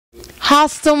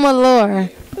Hostal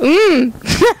Malure.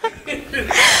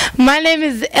 My name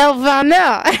is Elle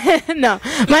Varner. No,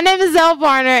 my name is Elle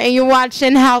Varner, and you're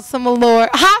watching Hostal Malure.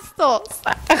 Hostels.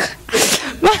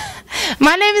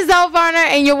 My name is Elle Varner,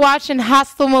 and you're watching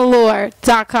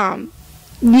hostalmalure.com.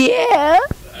 Yeah.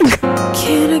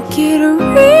 Can I get a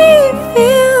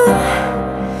refill?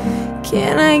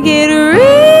 Can I get a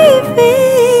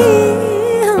refill?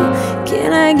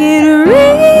 Can I get a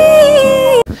refill?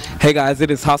 Hey guys, it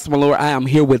is Hostal Malure. I am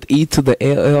here with E to the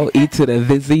LL, E to the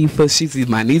Vizifa. She's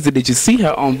my niece. Did you see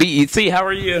her on BET? How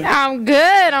are you? I'm good.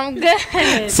 I'm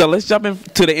good. So let's jump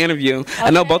into the interview. Okay. I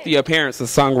know both of your parents are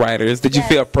songwriters. Did you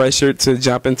feel pressured to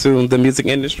jump into the music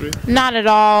industry? Not at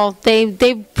all.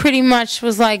 They pretty much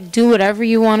was like, do whatever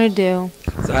you want to do.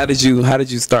 So how did you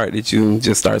start? Did you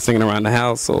just start singing around the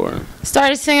house, or?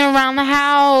 Started singing around the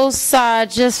house.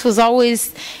 Just was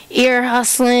always ear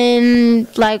hustling,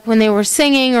 like when they were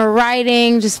singing or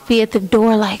writing, just be at the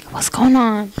door like, what's going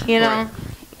on, you know?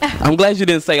 Right. I'm glad you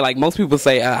didn't say, like most people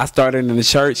say, I started in the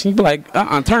church. You'd be like,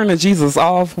 turn the Jesus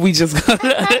off. We just,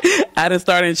 I didn't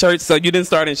start in church. So you didn't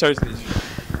start in church, did you?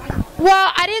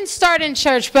 Well, I didn't start in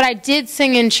church, but I did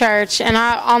sing in church, and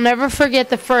I'll never forget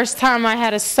the first time I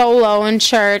had a solo in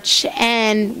church,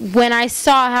 and when I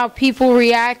saw how people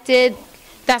reacted,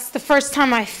 that's the first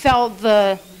time I felt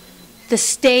the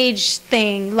stage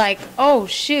thing, like, oh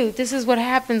shoot, this is what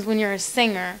happens when you're a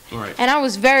singer. Right. And I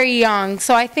was very young,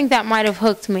 so I think that might have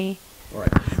hooked me. Right.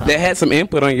 They had some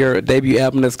input on your debut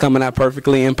album that's coming out,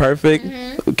 Perfectly Imperfect.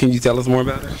 Mm-hmm. Can you tell us more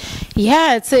about it?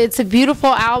 Yeah, it's a beautiful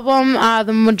album.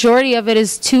 The majority of it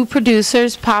is two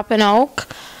producers, Pop and Oak.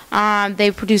 They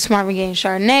produced Marvin Gaye and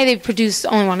Chardonnay. They produced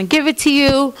Only Want to Give It to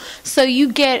You. So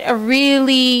you get a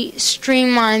really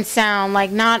streamlined sound,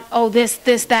 like not, oh, this,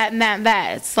 that, and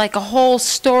that. It's like a whole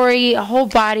story, a whole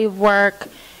body of work,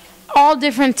 all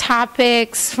different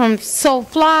topics, from So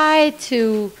Fly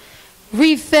to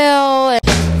Refill.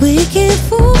 We can't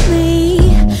fool me,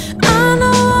 I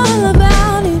know all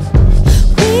about it.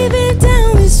 We've been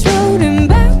down this road and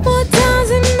back more times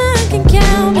than I can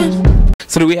count it.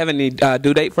 So do we have any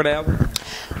due date for the album?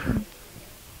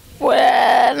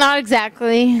 Well, not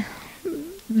exactly.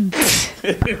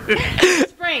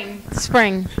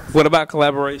 Spring. What about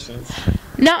collaborations?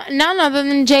 No, none other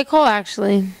than J. Cole,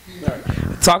 actually. Right.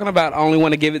 Talking about Only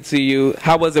Want to Give It to You,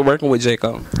 how was it working with J.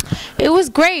 Cole? It was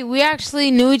great. We actually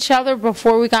knew each other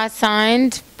before we got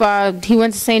signed. But he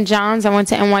went to St. John's, I went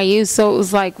to NYU, so it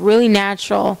was like really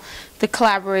natural, the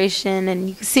collaboration, and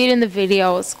you can see it in the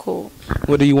video. It's cool.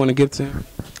 What do you want to give to him?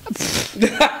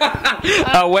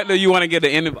 What do you want to give to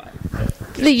anybody?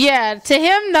 Yeah, to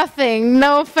him, nothing.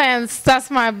 No offense. That's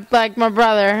my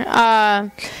brother.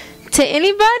 To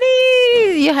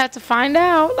anybody, you have to find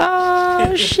out.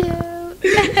 Oh, shit.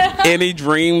 Any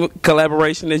dream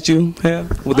collaboration that you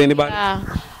have with anybody?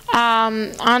 Yeah.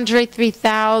 Andre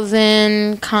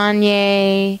 3000,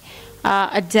 Kanye,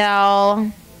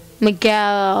 Adele,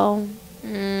 Miguel.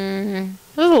 There's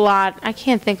a lot. I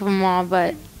can't think of them all,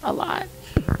 but a lot.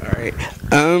 All right.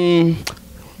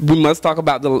 We must talk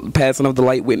about the passing of the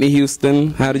late Whitney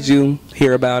Houston. How did you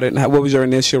hear about it? What was your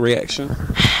initial reaction?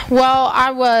 Well,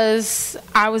 I was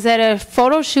at a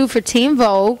photo shoot for Teen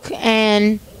Vogue,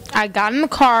 and I got in the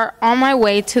car on my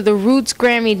way to the Roots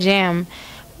Grammy Jam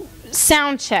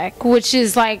sound check, which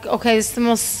is like, okay, it's the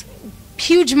most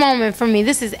huge moment for me.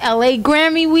 This is LA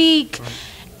Grammy week.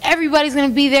 Everybody's gonna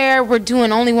be there. We're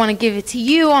doing Only Want to Give It to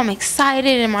You. I'm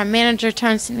excited, and my manager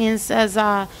turns to me and says,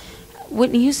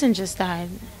 Whitney Houston just died.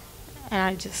 And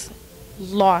I just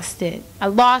lost it. I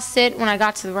lost it when I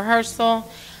got to the rehearsal.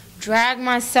 Dragged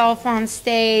myself on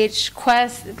stage. We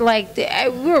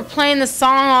were playing the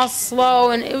song all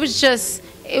slow, and it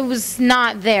was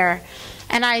not there.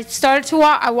 And I started to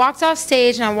walk. I walked off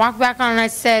stage, and I walked back on, and I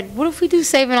said, what if we do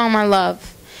Saving All My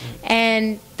Love?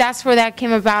 And that's where that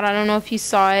came about. I don't know if you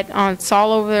saw it. It's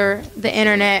all over the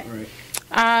internet.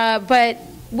 Right. But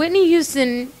Whitney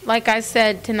Houston, like I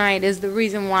said tonight, is the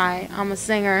reason why I'm a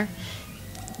singer.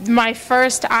 My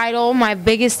first idol, my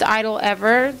biggest idol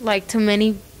ever, like to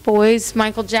many boys,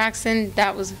 Michael Jackson,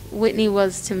 that was Whitney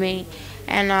was to me.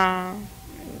 And I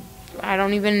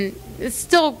don't even, it's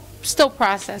still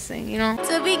processing, you know.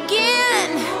 To begin,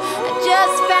 I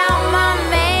just found my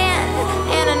man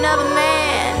and another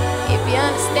man, if you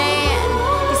understand.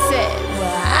 He said,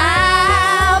 well,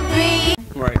 I'll be.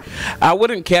 Right. I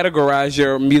wouldn't categorize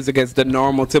your music as the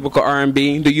normal, typical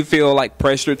R&B. Do you feel like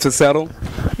pressured to settle?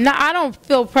 No, I don't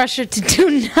feel pressured to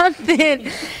do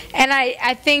nothing. And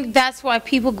I think that's why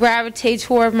people gravitate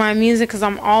toward my music, because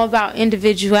I'm all about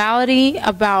individuality,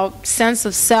 about sense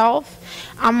of self.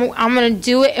 I'm going to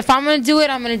do it. If I'm going to do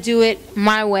it, I'm going to do it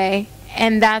my way.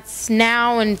 and that's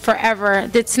now and forever.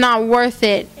 It's not worth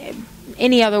it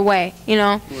any other way, you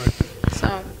know. Right.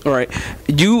 So. All right.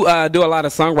 You do a lot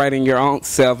of songwriting your own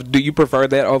self. Do you prefer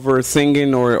that over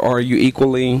singing, or are you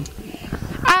equally?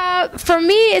 For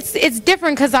me, it's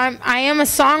different because I am a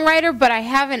songwriter, but I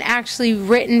haven't actually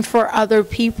written for other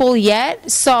people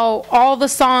yet. So all the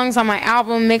songs on my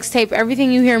album, mixtape,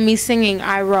 everything you hear me singing,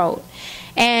 I wrote.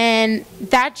 And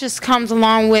that just comes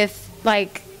along with,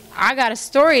 like, I got a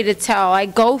story to tell. I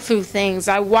go through things.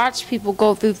 I watch people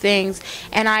go through things,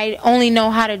 and I only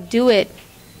know how to do it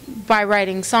by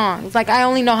writing songs. Like, I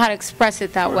only know how to express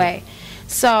it that way.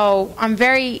 So I'm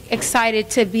very excited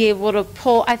to be able to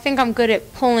pull. I think I'm good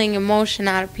at pulling emotion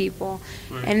out of people.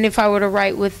 Right. And if I were to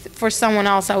write for someone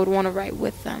else, I would want to write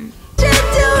with them.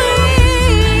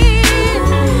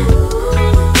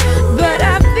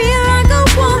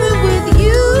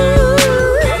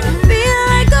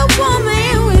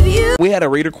 We had a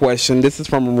reader question. This is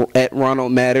from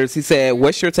 @Ronald Matters. He said,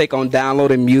 what's your take on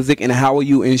downloading music, and how will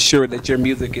you ensure that your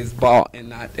music is bought and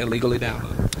not illegally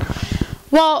downloaded?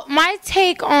 Well, my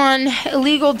take on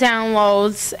illegal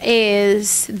downloads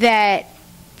is that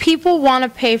people want to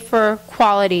pay for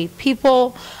quality.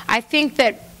 I think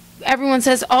that everyone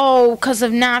says, oh, because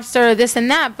of Napster, this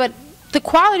and that, but the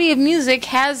quality of music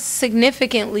has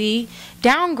significantly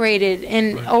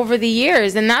downgraded over the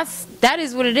years, and that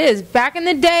is what it is. Back in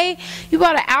the day, you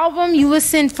bought an album, you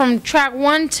listened from track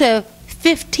 1 to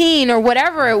 15 or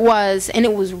whatever it was, and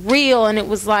it was real, and it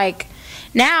was like,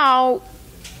 now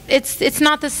it's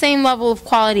not the same level of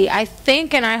quality. I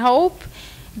think and I hope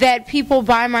that people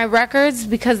buy my records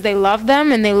because they love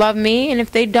them and they love me, and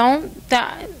if they don't,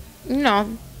 that, you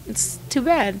know, it's too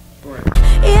bad.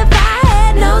 If I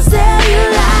had no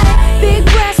cellulite, big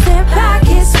breasts and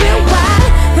pockets real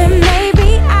wide, then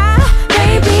maybe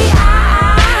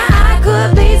I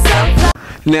could be so.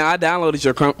 Now, I downloaded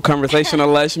your Conversational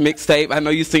Lush mixtape. I know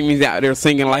you see me out there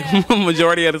singing like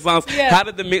majority of the songs. Yeah. How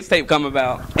did the mixtape come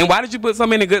about? And why did you put so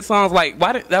many good songs? Like,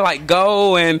 why did that, like,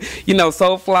 Go and, you know,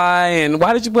 Soulfly, and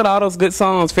why did you put all those good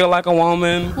songs? Feel Like a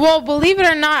Woman? Well, believe it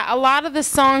or not, a lot of the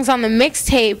songs on the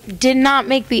mixtape did not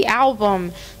make the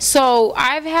album. So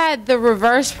I've had the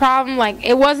reverse problem. Like,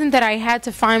 it wasn't that I had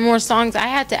to find more songs. I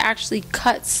had to actually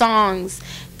cut songs.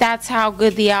 That's how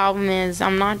good the album is.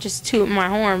 I'm not just tooting my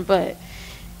horn, but...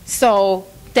 So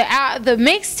the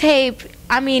mixtape,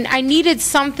 I mean, I needed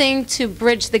something to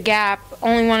bridge the gap.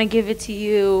 Only Want to Give It to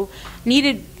You.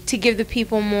 Needed to give the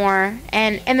people more.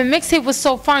 And the mixtape was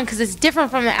so fun because it's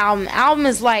different from the album. The album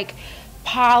is like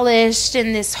polished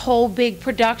and this whole big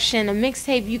production. A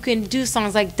mixtape, you can do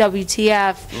songs like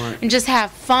WTF and just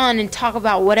have fun and talk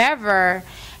about whatever.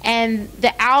 And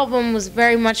the album was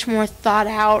very much more thought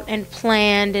out and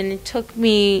planned, and it took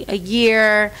me a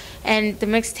year. And the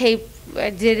mixtape I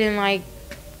did in like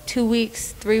 2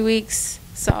 weeks, 3 weeks.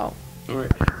 So. All right.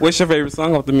 What's your favorite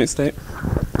song off the mixtape?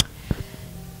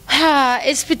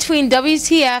 It's between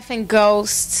WTF and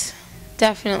Ghost,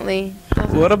 definitely.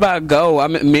 What about Go?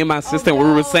 Me and my sister, we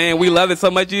were saying we love it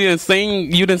so much. You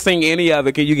didn't sing any of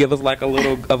it. Can you give us like a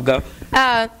little of Go?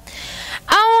 I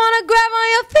wanna grab on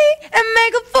your feet and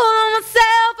make a fool of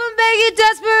myself and beg you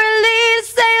desperately to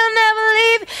say you'll never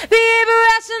leave. Behave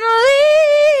irrationally,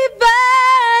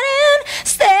 but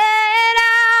instead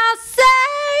I'll say,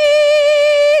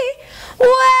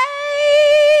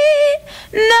 wait,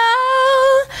 no,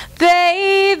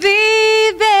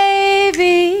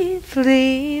 baby,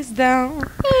 please don't.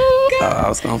 Oh, I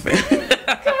was confident. Please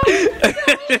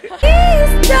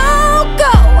don't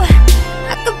go.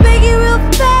 I could beg you real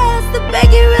fast, I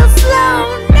beg you real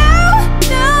slow.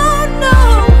 No,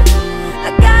 I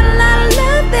got a lot of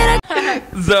love that I.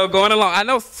 So going along, I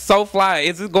know Soulfly.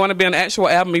 Is it going to be an actual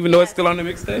album, even though it's still on the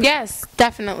mixtape? Yes,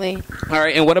 definitely. All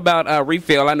right, and what about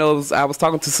Refill? I know I was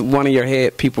talking to one of your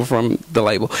head people from the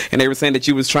label, and they were saying that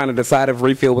you was trying to decide if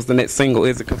Refill was the next single.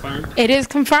 Is it confirmed? It is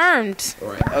confirmed. All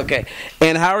right, okay.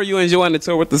 And how are you enjoying the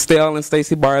tour with Estelle and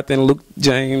Stacey Barth and Luke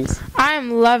James? I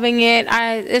am loving it.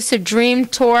 It's a dream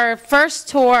tour. First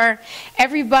tour.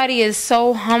 Everybody is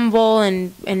so humble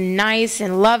and nice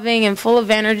and loving and full of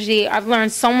energy. I've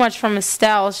learned so much from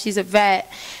Estelle. She's a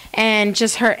vet. And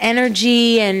just her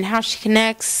energy and how she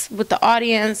connects with the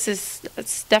audience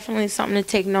it's definitely something to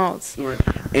take notes. Right.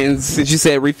 And since you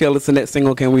said Refill is the next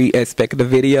single, can we expect the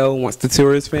video once the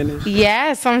tour is finished?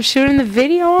 Yes, I'm shooting the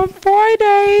video on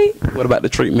Friday. What about the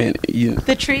treatment?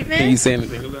 The treatment? Can you say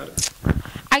anything about it?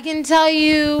 I can tell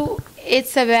you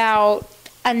it's about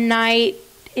a night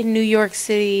in New York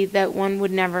City that one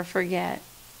would never forget.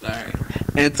 All right.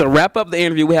 And to wrap up the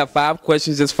interview, we have 5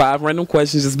 questions, just 5 random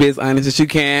questions. Just be as honest as you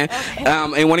can.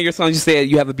 Okay. In one of your songs, you said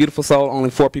you have a beautiful soul. Only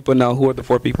 4 people know. Who are the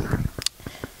 4 people?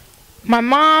 My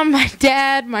mom, my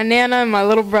dad, my nana, and my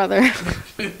little brother.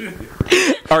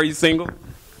 Are you single?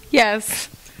 Yes.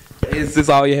 Is this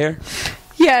all your hair?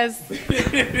 Yes.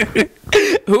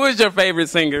 Who is your favorite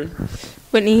singer?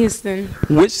 Whitney Houston.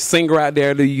 Which singer out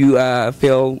there do you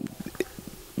feel...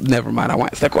 Never mind, I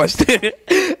want that question.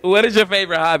 What is your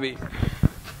favorite hobby?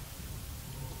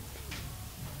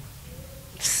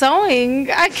 Sewing.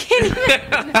 I can't even.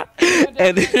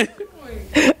 And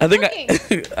I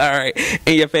think all right.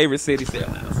 And your favorite city? Say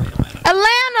Atlanta.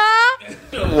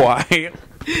 Why?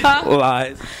 Huh?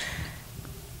 Lies.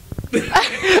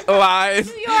 Lies.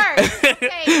 New York.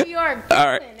 Okay, New York. Brooklyn. All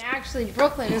right. Actually,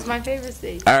 Brooklyn is my favorite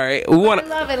city. All right. I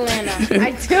love Atlanta.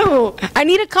 I do. I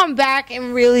need to come back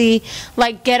and really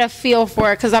like get a feel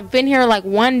for it because I've been here like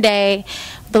one day.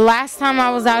 The last time I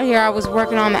was out here, I was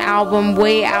working on the album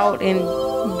Way Out in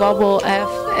Bubble F,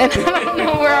 and I don't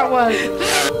know where I was.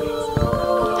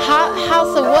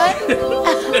 House of what?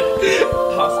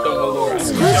 Hostal Malure.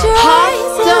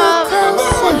 Hostal.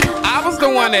 I was the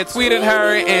one that tweeted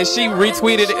her, and she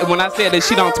retweeted it when I said that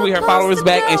she don't tweet her followers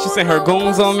back, and she sent her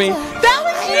goons on me. That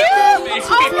was you!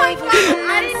 Oh my god!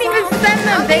 I didn't even send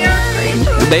them.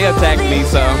 They attacked me,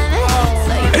 so.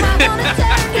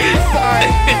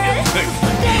 Sorry.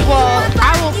 Well,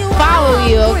 I will follow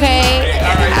you, okay?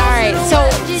 Alright, so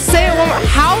say it one more.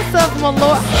 House of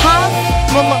Malure. House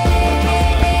Malure.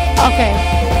 Okay.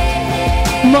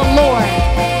 Malure.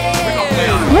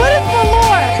 What is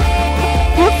Malure?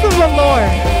 What's the Malure?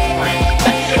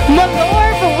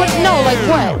 Malure for what? No, like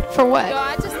what? For what?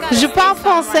 Je parle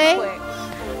français.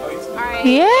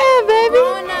 Yeah, baby.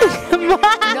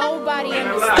 Nobody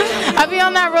understands. I be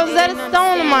on that Rosetta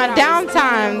Stone in my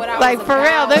downtime. Like, for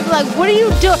real. They be like, what are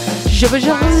you doing?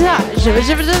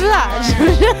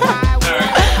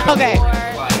 Okay.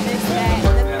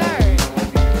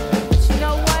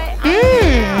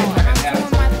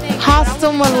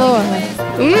 Hostal Malure.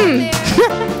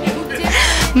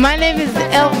 My name is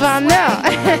Elle Varner.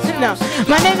 No.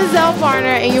 My name is Elle Varner,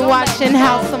 and you're watching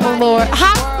Hostal Malure.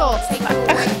 Hostal.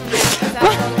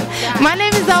 My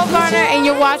name is Elle Varner, and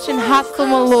you're watching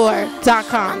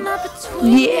HostalMalure.com.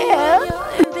 Yeah.